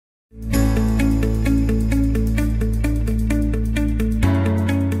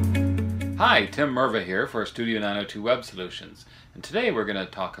Hi, Tim Merva here for Studio 902 Web Solutions, and today we're going to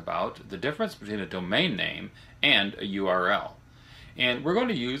talk about the difference between a domain name and a URL. And we're going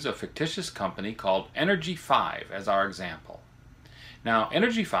to use a fictitious company called Energy5 as our example. Now,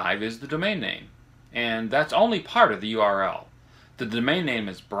 Energy5 is the domain name, and that's only part of the URL. The domain name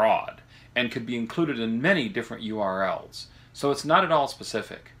is broad and could be included in many different URLs, so it's not at all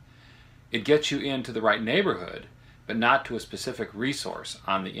specific. It gets you into the right neighborhood, but not to a specific resource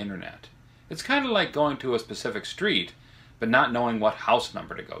on the internet. It's kind of like going to a specific street, but not knowing what house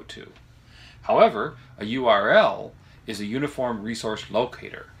number to go to. However, a URL is a uniform resource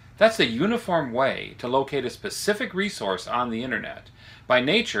locator. That's a uniform way to locate a specific resource on the internet. By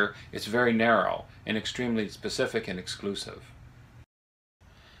nature, it's very narrow and extremely specific and exclusive.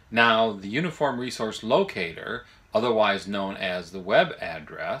 Now, the Uniform Resource Locator, otherwise known as the web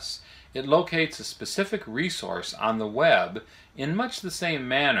address, it locates a specific resource on the web in much the same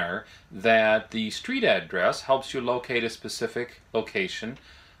manner that the street address helps you locate a specific location,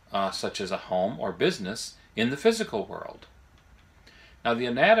 such as a home or business, in the physical world. Now, the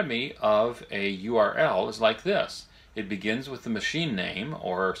anatomy of a URL is like this. It begins with the machine name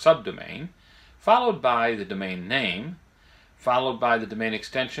or subdomain, followed by the domain name, followed by the domain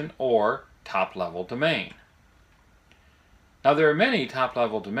extension or top-level domain. Now, there are many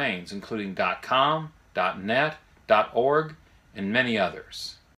top-level domains, including .com, .net, .org, and many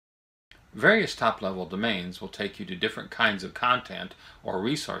others. Various top-level domains will take you to different kinds of content or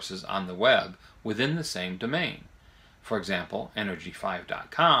resources on the web within the same domain. For example,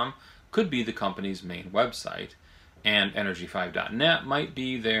 Energy5.com could be the company's main website, and Energy5.net might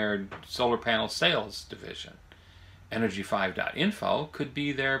be their solar panel sales division. Energy5.info could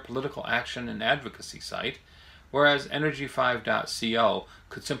be their political action and advocacy site, whereas Energy5.co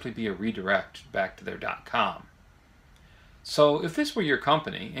could simply be a redirect back to their .com. So if this were your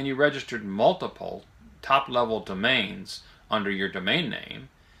company and you registered multiple top-level domains under your domain name,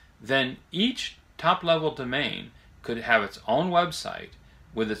 then each top-level domain could have its own website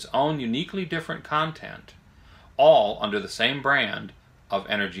with its own uniquely different content, all under the same brand of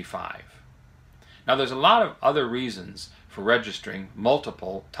Energy5. Now, there's a lot of other reasons for registering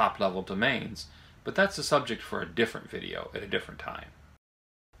multiple top-level domains, but that's a subject for a different video at a different time.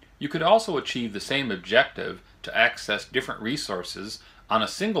 You could also achieve the same objective to access different resources on a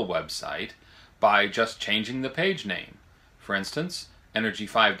single website by just changing the page name. For instance,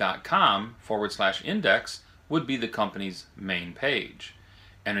 Energy5.com/index would be the company's main page.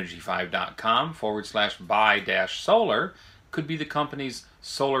 Energy5.com/buy-solar could be the company's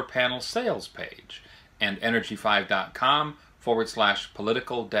solar panel sales page, and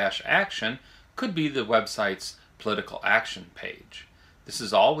Energy5.com/political-action could be the website's political action page. This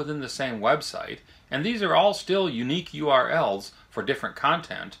is all within the same website, and these are all still unique URLs for different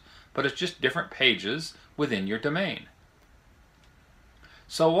content, but it's just different pages within your domain.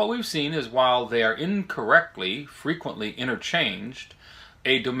 So what we've seen is while they are incorrectly frequently interchanged,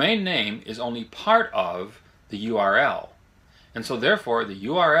 a domain name is only part of the URL. And so therefore the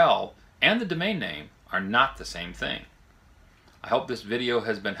URL and the domain name are not the same thing. I hope this video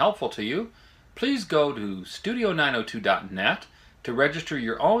has been helpful to you. Please go to studio902.net to register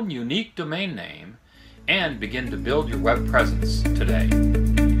your own unique domain name and begin to build your web presence today.